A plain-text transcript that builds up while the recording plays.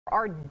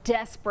Are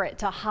desperate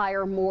to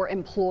hire more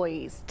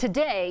employees.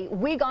 Today,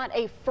 we got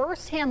a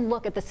first-hand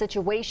look at the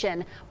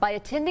situation by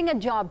attending a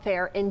job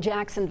fair in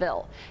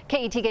Jacksonville.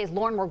 KETK's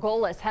Lauren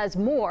Margolis has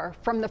more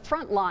from the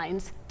front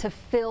lines to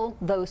fill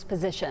those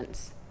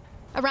positions.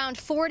 Around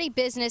 40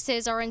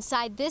 businesses are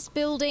inside this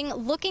building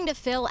looking to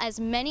fill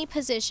as many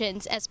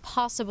positions as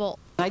possible.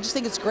 I just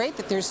think it's great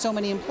that there's so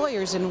many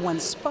employers in one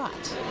spot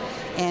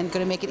and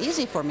going to make it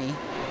easy for me.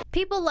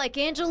 People like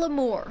Angela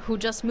Moore, who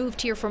just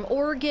moved here from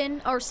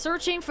Oregon, are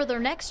searching for their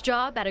next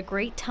job at a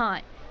great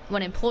time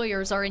when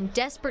employers are in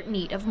desperate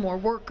need of more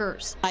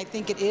workers. I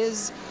think it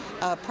is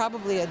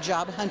probably a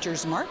job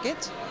hunter's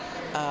market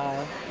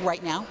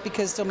right now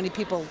because so many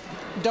people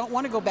don't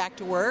want to go back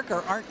to work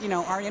or aren't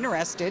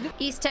interested.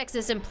 East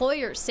Texas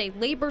employers say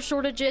labor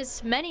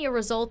shortages, many a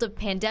result of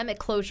pandemic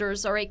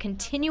closures, are a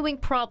continuing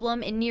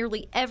problem in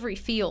nearly every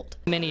field.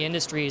 Many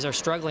industries are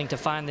struggling to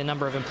find the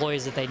number of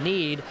employees that they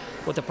need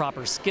with the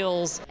proper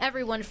skills.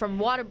 Everyone from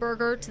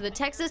Whataburger to the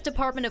Texas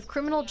Department of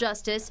Criminal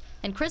Justice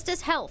and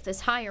Christus Health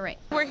is hiring.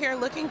 We're here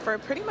looking for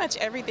pretty much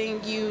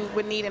everything you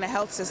would need in a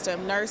health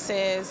system: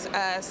 nurses,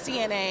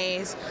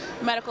 CNAs,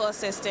 medical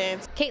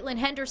assistants. Caitlin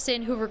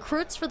Henderson, who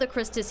recruits for the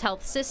Christus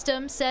Health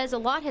system, says a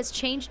lot has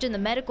changed in the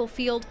medical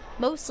field,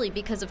 mostly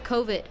because of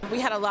COVID. We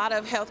had a lot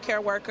of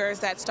healthcare workers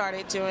that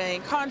started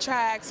doing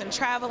contracts and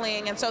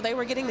traveling, and so they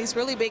were getting these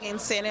really big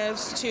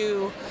incentives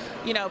to,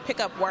 pick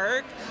up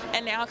work,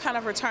 and now kind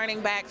of returning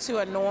back to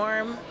a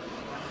norm.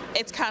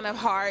 It's kind of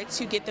hard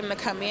to get them to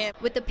come in.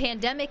 With the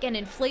pandemic and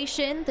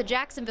inflation, the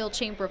Jacksonville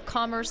Chamber of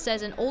Commerce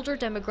says an older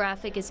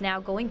demographic is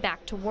now going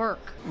back to work.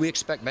 We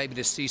expect maybe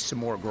to see some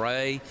more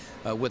gray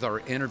with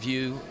our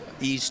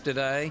interviewees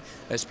today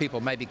as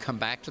people maybe come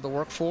back to the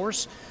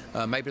workforce.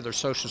 Maybe their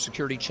Social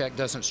Security check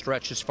doesn't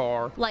stretch as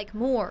far. Like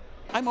Moore.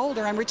 I'm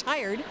older, I'm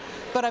retired,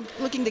 but I'm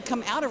looking to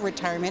come out of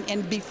retirement,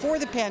 and before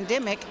the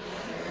pandemic,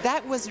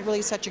 that wasn't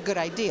really such a good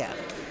idea.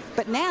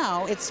 But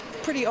now it's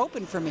pretty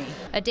open for me.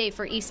 A day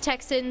for East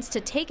Texans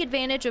to take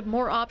advantage of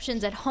more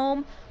options at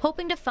home,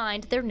 hoping to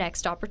find their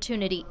next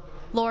opportunity.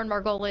 Lauren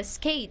Margolis,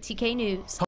 KETK News.